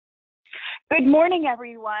Good morning,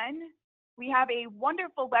 everyone. We have a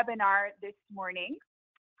wonderful webinar this morning.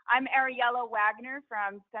 I'm Ariella Wagner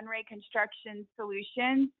from SunRay Construction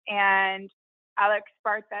Solutions, and Alex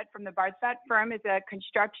Barthet from the Barthet firm is a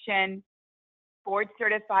construction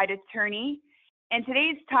board-certified attorney. And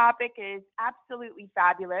today's topic is absolutely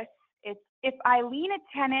fabulous. It's if I lien a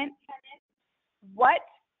tenant, what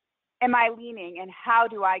am I liening and how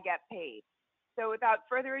do I get paid? So without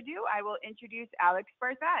further ado, I will introduce Alex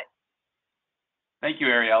Barthet. Thank you,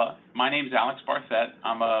 Ariella. My name is Alex Barthet.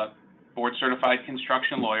 I'm a board-certified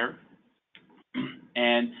construction lawyer.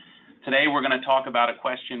 And today we're going to talk about a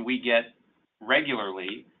question we get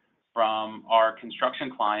regularly from our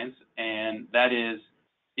construction clients, and that is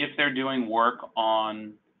if they're doing work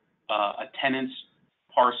on a tenant's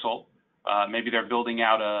parcel, maybe they're building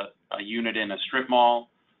out a unit in a strip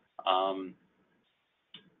mall, how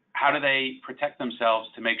do they protect themselves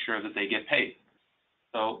to make sure that they get paid?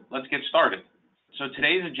 So let's get started. So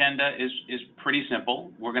today's agenda is pretty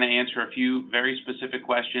simple. We're going to answer a few very specific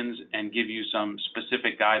questions and give you some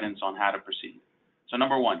specific guidance on how to proceed. So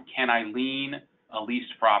number one, can I lien a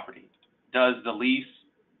leased property? Does the lease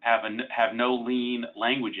have no lien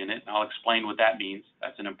language in it? And I'll explain what that means.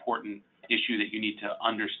 That's an important issue that you need to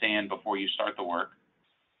understand before you start the work.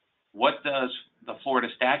 What does the Florida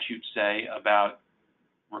statute say about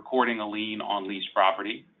recording a lien on leased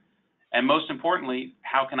property? And most importantly,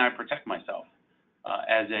 how can I protect myself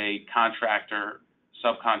as a contractor,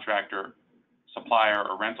 subcontractor, supplier,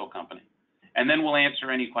 or rental company? And then we'll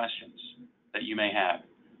answer any questions that you may have.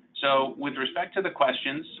 So with respect to the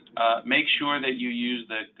questions, make sure that you use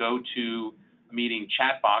the GoToMeeting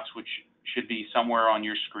chat box, which should be somewhere on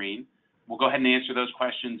your screen. We'll go ahead and answer those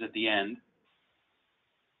questions at the end.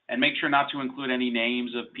 And make sure not to include any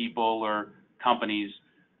names of people or companies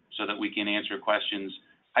so that we can answer questions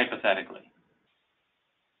hypothetically.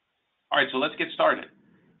 All right, so let's get started.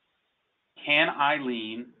 Can I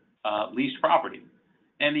lien leased property?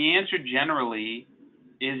 And the answer generally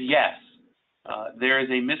is yes. There is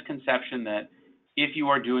a misconception that if you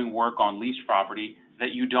are doing work on leased property,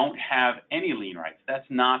 that you don't have any lien rights. That's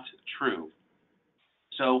not true.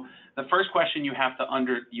 So the first question you have to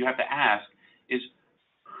ask is,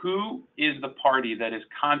 who is the party that is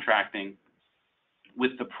contracting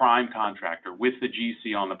with the prime contractor, with the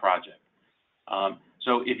GC on the project?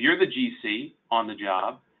 So if you're the GC on the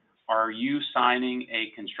job, are you signing a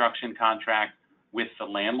construction contract with the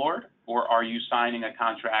landlord, or are you signing a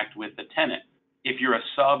contract with the tenant? If you're a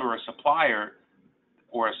sub or a supplier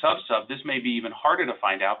or a sub-sub, this may be even harder to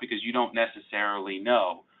find out because you don't necessarily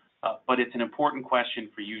know. But it's an important question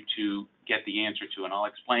for you to get the answer to, and I'll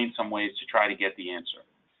explain some ways to try to get the answer.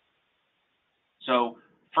 So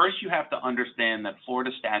first you have to understand that Florida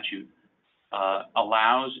statute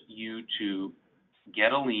allows you to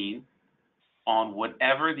get a lien on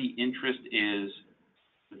whatever the interest is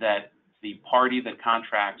that the party that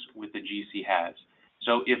contracts with the GC has.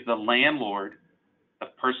 So if the landlord, the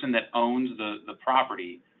person that owns the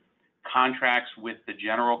property, contracts with the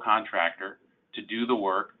general contractor to do the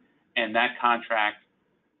work, and that contract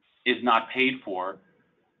is not paid for,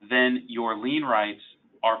 then your lien rights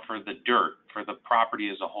are for the dirt, for the property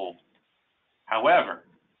as a whole. However,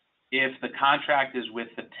 if the contract is with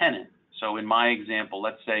the tenant, so in my example,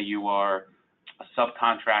 let's say you are a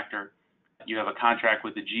subcontractor, you have a contract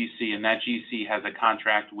with the GC, and that GC has a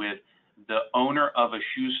contract with the owner of a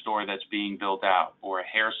shoe store that's being built out, or a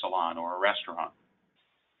hair salon, or a restaurant.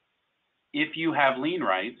 If you have lien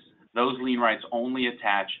rights, those lien rights only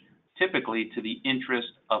attach typically to the interest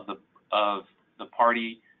of the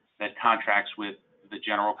party that contracts with the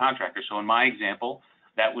general contractor. So in my example,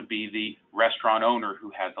 that would be the restaurant owner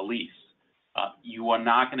who has a lease. You are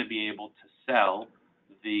not going to be able to sell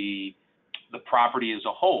the property as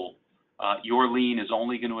a whole. Your lien is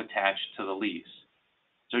only going to attach to the lease.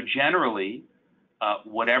 So generally,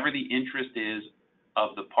 whatever the interest is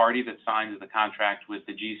of the party that signs the contract with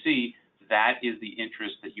the GC, that is the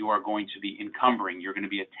interest that you are going to be encumbering. You're going to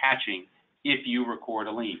be attaching if you record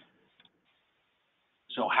a lien.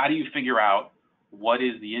 So how do you figure out what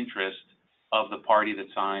is the interest of the party that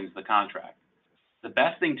signs the contract? The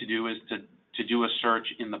best thing to do is to do a search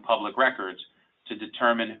in the public records to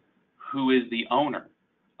determine who is the owner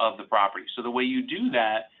of the property. So the way you do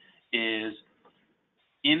that is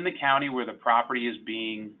in the county where the property is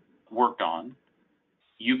being worked on,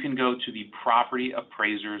 you can go to the property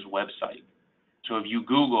appraiser's website. So if you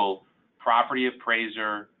Google property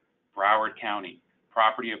appraiser Broward County,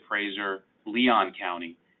 property appraiser Leon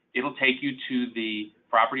County, it'll take you to the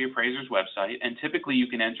property appraiser's website, and typically you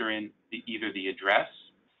can enter in either the address,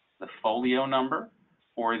 the folio number,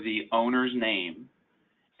 or the owner's name,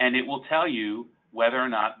 and it will tell you whether or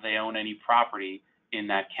not they own any property in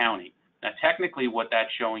that county. Now, technically, what that's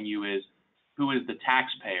showing you is who is the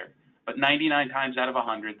taxpayer, but 99 times out of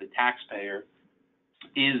 100, the taxpayer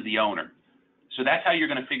is the owner. So that's how you're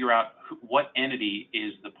going to figure out what entity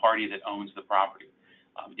is the party that owns the property.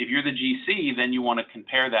 If you're the GC, then you want to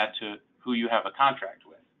compare that to who you have a contract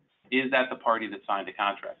with. Is that the party that signed a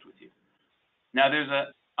contract with you? Now, there's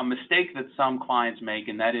a mistake that some clients make,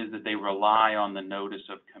 and that is that they rely on the notice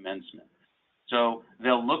of commencement. So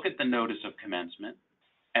they'll look at the notice of commencement,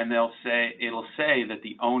 and it'll say that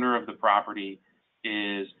the owner of the property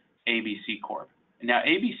is ABC Corp. Now,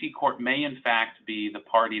 ABC Corp may in fact be the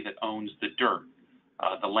party that owns the dirt,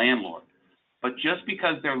 the landlord. But just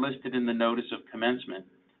because they're listed in the notice of commencement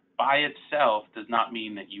by itself does not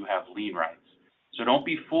mean that you have lien rights. So don't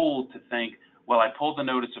be fooled to think, well, I pulled the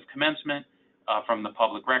notice of commencement from the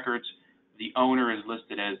public records. The owner is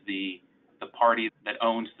listed as the party that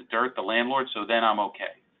owns the dirt, the landlord, so then I'm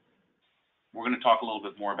okay. We're going to talk a little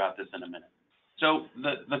bit more about this in a minute. So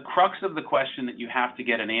the crux of the question that you have to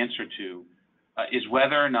get an answer to is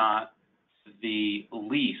whether or not the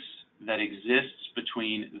lease that exists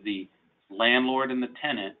between the landlord and the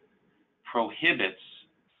tenant prohibits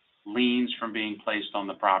liens from being placed on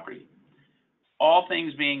the property. All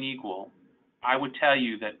things being equal, I would tell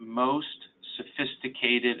you that most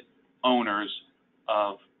sophisticated owners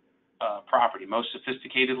of property, most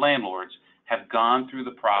sophisticated landlords have gone through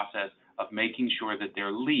the process of making sure that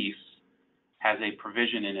their lease has a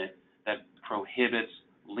provision in it that prohibits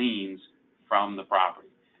liens from the property.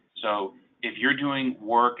 So if you're doing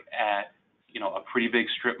work at, a pretty big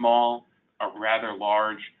strip mall, a rather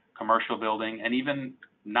large commercial building, and even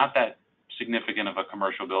not that significant of a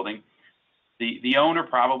commercial building, the owner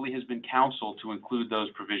probably has been counseled to include those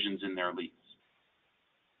provisions in their lease.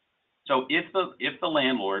 So if the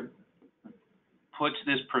landlord puts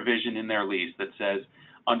this provision in their lease that says,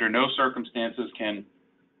 under no circumstances can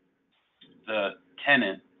the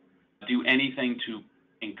tenant do anything to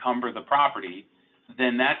encumber the property,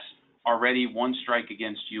 then that's already one strike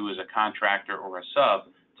against you as a contractor or a sub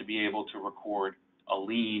to be able to record a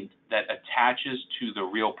lien that attaches to the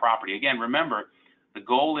real property. Again, remember, the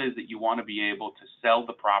goal is that you want to be able to sell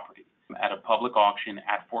the property at a public auction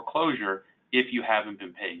at foreclosure if you haven't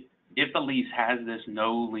been paid. If the lease has this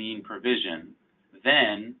no lien provision,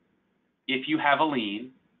 then if you have a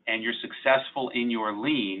lien and you're successful in your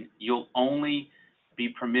lien, you'll only be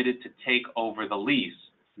permitted to take over the lease,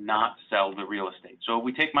 not sell the real estate. So if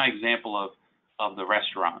we take my example of the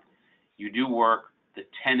restaurant, you do work, the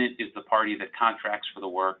tenant is the party that contracts for the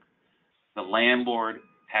work, the landlord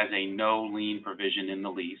has a no lien provision in the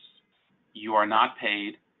lease, you are not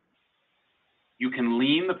paid, you can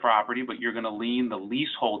lien the property, but you're going to lien the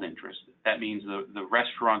leasehold interest. That means the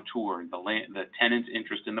restaurateur, the tenant's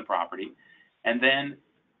interest in the property, and then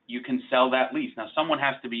you can sell that lease. Now, someone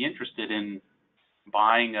has to be interested in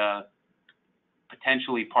buying a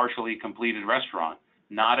potentially partially completed restaurant,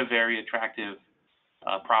 not a very attractive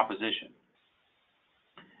proposition.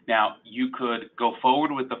 Now, you could go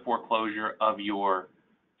forward with the foreclosure of your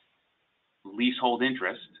leasehold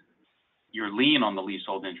interest, your lien on the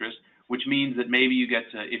leasehold interest, which means that maybe you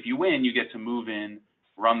get to, if you win, you get to move in,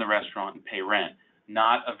 run the restaurant, and pay rent.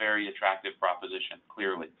 Not a very attractive proposition,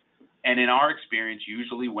 clearly. And in our experience,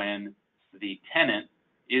 usually when the tenant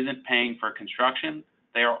isn't paying for construction,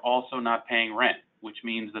 they are also not paying rent, which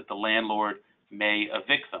means that the landlord may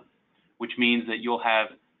evict them, which means that you'll have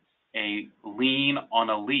a lien on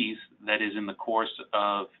a lease that is in the course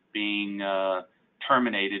of being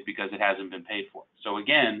terminated because it hasn't been paid for. So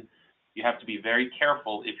again, you have to be very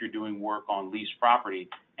careful if you're doing work on leased property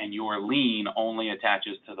and your lien only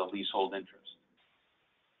attaches to the leasehold interest.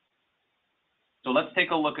 So let's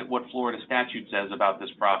take a look at what Florida statute says about this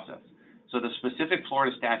process. So the specific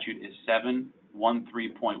Florida statute is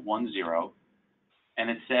 713.10, and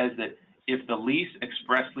it says that if the lease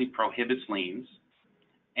expressly prohibits liens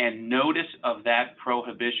and notice of that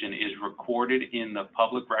prohibition is recorded in the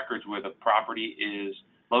public records where the property is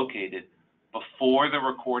located before the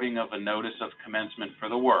recording of a notice of commencement for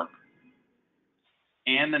the work,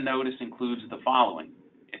 and the notice includes the following.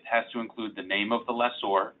 It has to include the name of the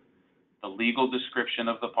lessor, the legal description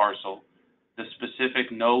of the parcel, the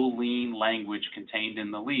specific no lien language contained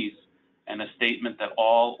in the lease, and a statement that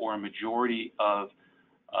all or a majority of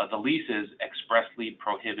the leases expressly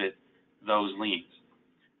prohibit those liens.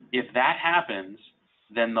 If that happens,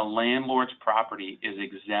 then the landlord's property is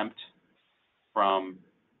exempt from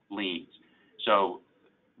liens. So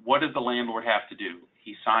what does the landlord have to do?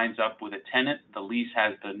 He signs up with a tenant, the lease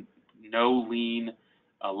has the no lien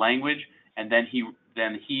language, and then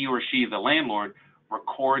he or she, the landlord,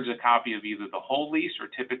 records a copy of either the whole lease or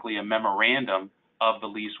typically a memorandum of the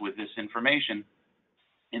lease with this information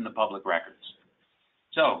in the public records.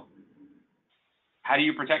 So, how do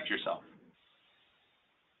you protect yourself?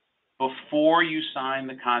 Before you sign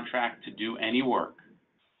the contract to do any work,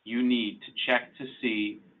 you need to check to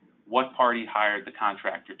see what party hired the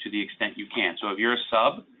contractor to the extent you can. So if you're a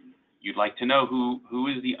sub, you'd like to know who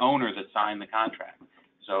is the owner that signed the contract.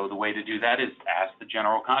 So the way to do that is ask the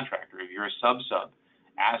general contractor. If you're a sub,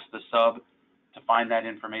 ask the sub to find that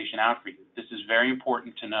information out for you. This is very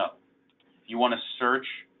important to know. You want to search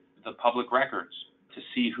the public records to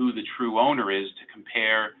see who the true owner is, to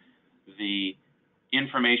compare the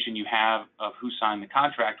information you have of who signed the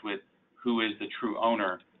contract with who is the true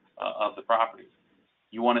owner of the property.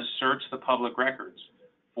 You want to search the public records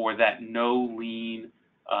for that no-lien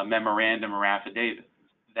memorandum or affidavit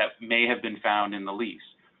that may have been found in the lease.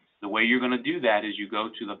 The way you're going to do that is you go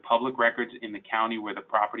to the public records in the county where the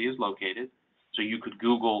property is located. So you could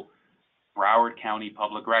Google Broward County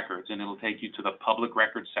Public Records, and it'll take you to the public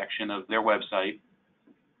records section of their website.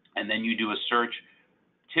 And then you do a search,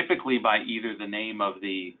 typically by either the name of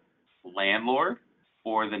the landlord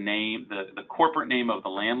or the corporate name of the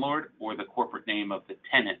landlord or the corporate name of the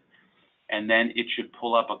tenant. And then it should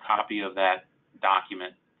pull up a copy of that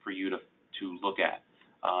document for you to look at,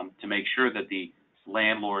 to make sure that the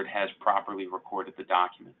landlord has properly recorded the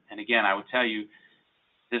document. And again, I would tell you,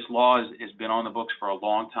 this law has been on the books for a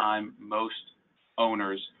long time. Most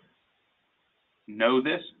owners know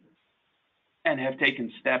this and have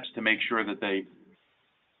taken steps to make sure that they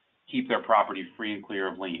keep their property free and clear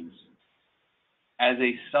of liens. As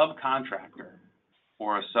a subcontractor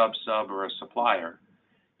or a sub or a supplier,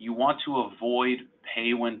 you want to avoid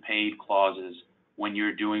pay when paid clauses when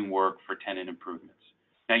you're doing work for tenant improvements.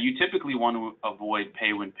 Now, you typically want to avoid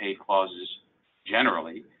pay when paid clauses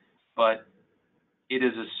generally, but it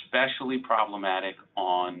is especially problematic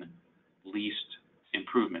on leased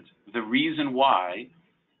improvements. The reason why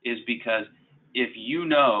is because if you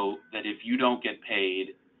know that if you don't get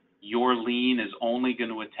paid, your lien is only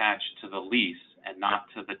going to attach to the lease and not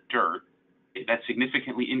to the dirt, that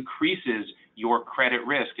significantly increases your credit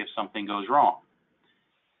risk if something goes wrong.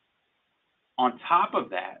 On top of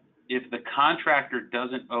that, if the contractor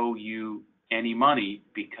doesn't owe you any money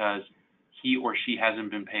because he or she hasn't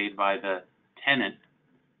been paid by the tenant,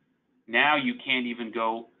 now you can't even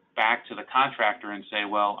go back to the contractor and say,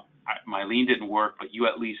 well, my lien didn't work, but you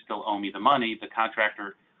at least still owe me the money. The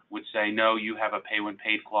contractor would say, no, you have a pay when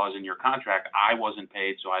paid clause in your contract. I wasn't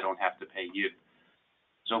paid, so I don't have to pay you.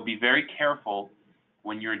 So be very careful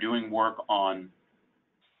when you're doing work on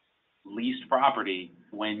leased property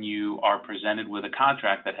when you are presented with a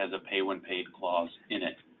contract that has a pay when paid clause in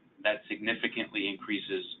it. That significantly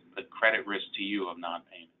increases the credit risk to you of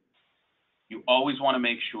non-payment. You always want to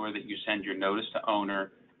make sure that you send your notice to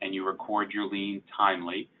owner and you record your lien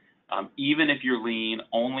timely. Even if your lien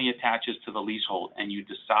only attaches to the leasehold and you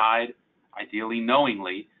decide, ideally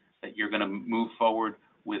knowingly, that you're going to move forward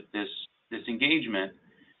with this engagement,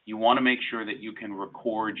 you want to make sure that you can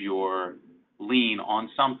record your lien on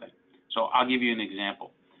something. So I'll give you an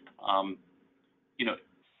example.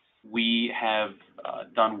 We have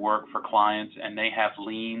done work for clients and they have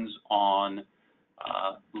liens on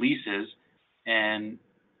leases, and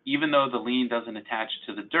even though the lien doesn't attach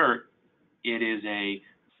to the dirt, it is a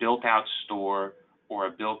built-out store or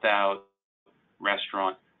a built-out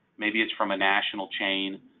restaurant. Maybe it's from a national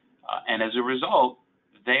chain, and as a result,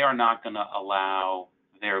 they are not going to allow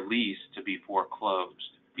their lease to be foreclosed.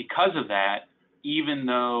 Because of that, even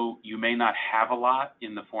though you may not have a lot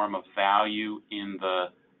in the form of value in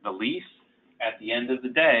the lease, at the end of the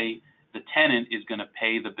day, the tenant is going to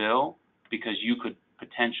pay the bill because you could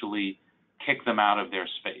potentially kick them out of their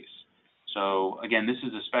space. So again, this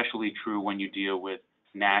is especially true when you deal with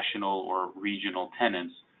national or regional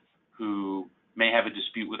tenants who may have a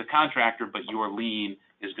dispute with a contractor, but your lien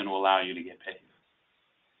is going to allow you to get paid.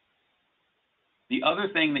 The other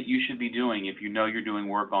thing that you should be doing if you know you're doing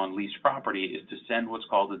work on leased property is to send what's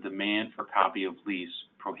called a demand for copy of lease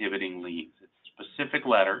prohibiting liens. It's a specific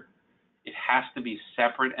letter. It has to be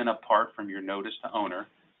separate and apart from your notice to owner,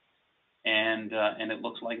 and it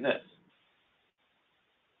looks like this.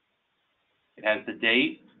 It has the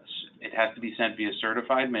date. It has to be sent via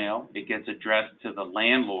certified mail. It gets addressed to the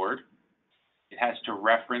landlord. It has to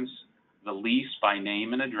reference the lease by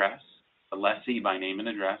name and address, the lessee by name and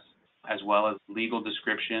address, as well as legal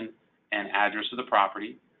description and address of the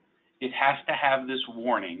property. It has to have this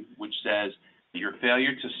warning, which says your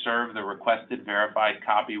failure to serve the requested verified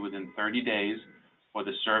copy within 30 days or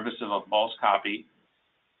the service of a false copy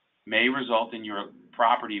may result in your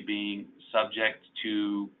property being subject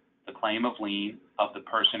to the claim of lien of the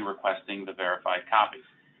person requesting the verified copy.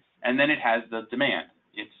 And then it has the demand.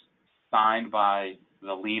 It's signed by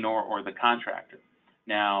the lienor or the contractor.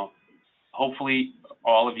 Now, hopefully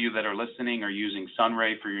all of you that are listening are using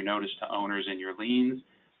SunRay for your notice to owners and your liens.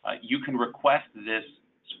 You can request this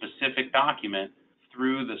specific document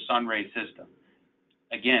through the SunRay system.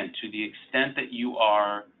 Again, to the extent that you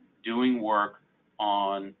are doing work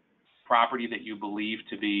on property that you believe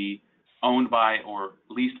to be owned by or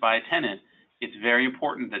leased by a tenant, it's very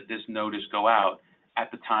important that this notice go out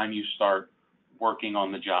at the time you start working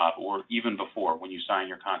on the job, or even before, when you sign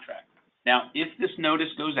your contract. Now, if this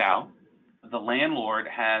notice goes out, the landlord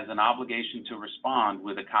has an obligation to respond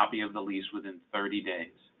with a copy of the lease within 30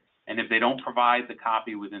 days. And if they don't provide the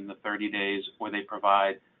copy within the 30 days, or they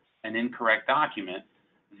provide an incorrect document,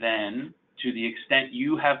 then to the extent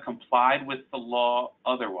you have complied with the law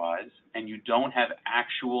otherwise, and you don't have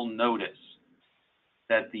actual notice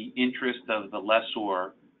that the interest of the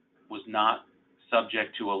lessor was not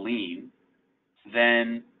subject to a lien,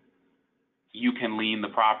 then you can lien the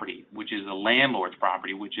property, which is the landlord's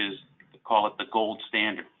property, which is, call it the gold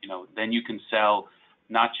standard. You know, then you can sell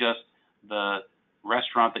not just the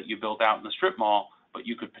restaurant that you built out in the strip mall, but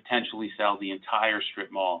you could potentially sell the entire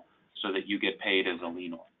strip mall so that you get paid as a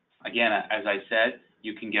lienor. Again, as I said,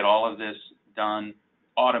 you can get all of this done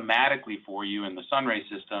automatically for you in the SunRay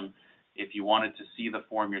system. If you wanted to see the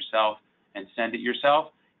form yourself and send it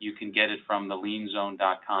yourself, you can get it from the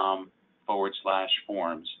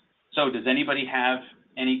lienzone.com/forms. So does anybody have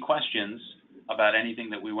any questions about anything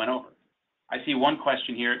that we went over? I see one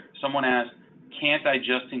question here. Someone asked, can't I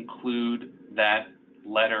just include that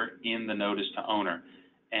letter in the notice to owner?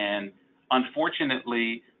 And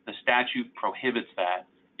unfortunately, the statute prohibits that.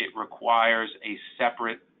 It requires a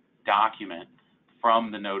separate document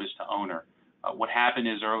from the notice to owner. What happened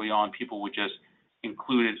is early on, people would just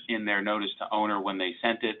include it in their notice to owner when they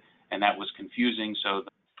sent it, and that was confusing. So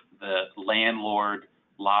the landlord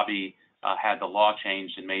lobby had the law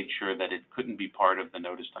changed and made sure that it couldn't be part of the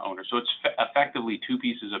notice to owner. So it's effectively two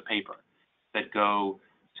pieces of paper that go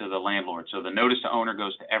to the landlord. So the notice to owner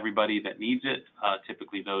goes to everybody that needs it,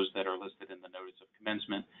 typically those that are listed in the notice of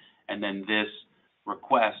commencement, and then this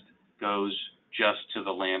request goes just to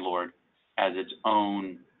the landlord as its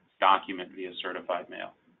own document via certified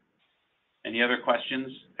mail. Any other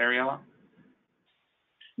questions, Ariella?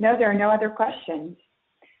 No, there are no other questions.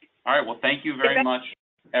 All right, well, thank you very much,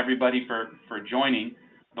 everybody, for joining.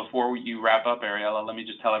 Before you wrap up, Ariella, let me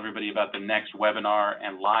just tell everybody about the next webinar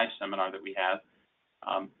and live seminar that we have.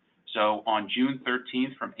 So on June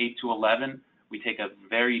 13th from 8 to 11, we take a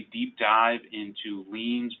very deep dive into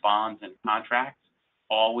liens, bonds, and contracts,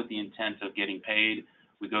 all with the intent of getting paid.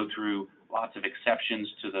 We go through lots of exceptions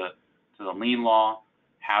to the lien law,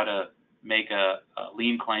 how to make a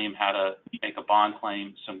lien claim, how to make a bond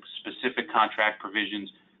claim, some specific contract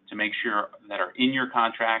provisions to make sure that are in your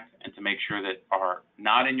contract and to make sure that are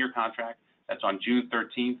not in your contract. That's on June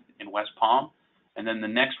 13th in West Palm. And then the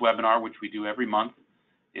next webinar, which we do every month,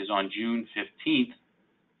 is on June 15th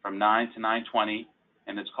from 9 to 9:20,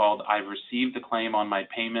 and it's called I've Received the Claim on My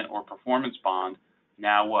Payment or Performance Bond.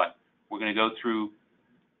 Now what? We're going to go through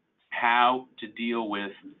how to deal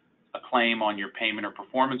with a claim on your payment or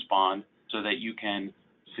performance bond so that you can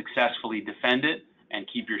successfully defend it and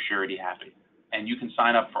keep your surety happy. And you can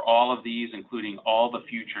sign up for all of these, including all the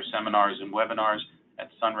future seminars and webinars at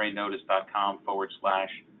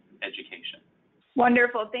sunraynotice.com/education.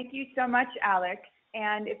 Wonderful. Thank you so much, Alex.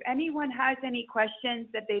 And if anyone has any questions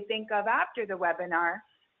that they think of after the webinar,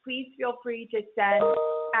 please feel free to send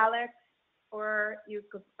Alex, or you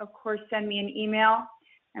could, of course, send me an email,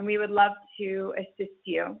 and we would love to assist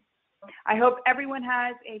you. I hope everyone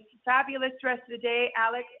has a fabulous rest of the day.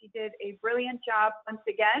 Alex, you did a brilliant job once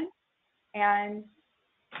again, and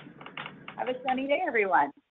have a sunny day, everyone.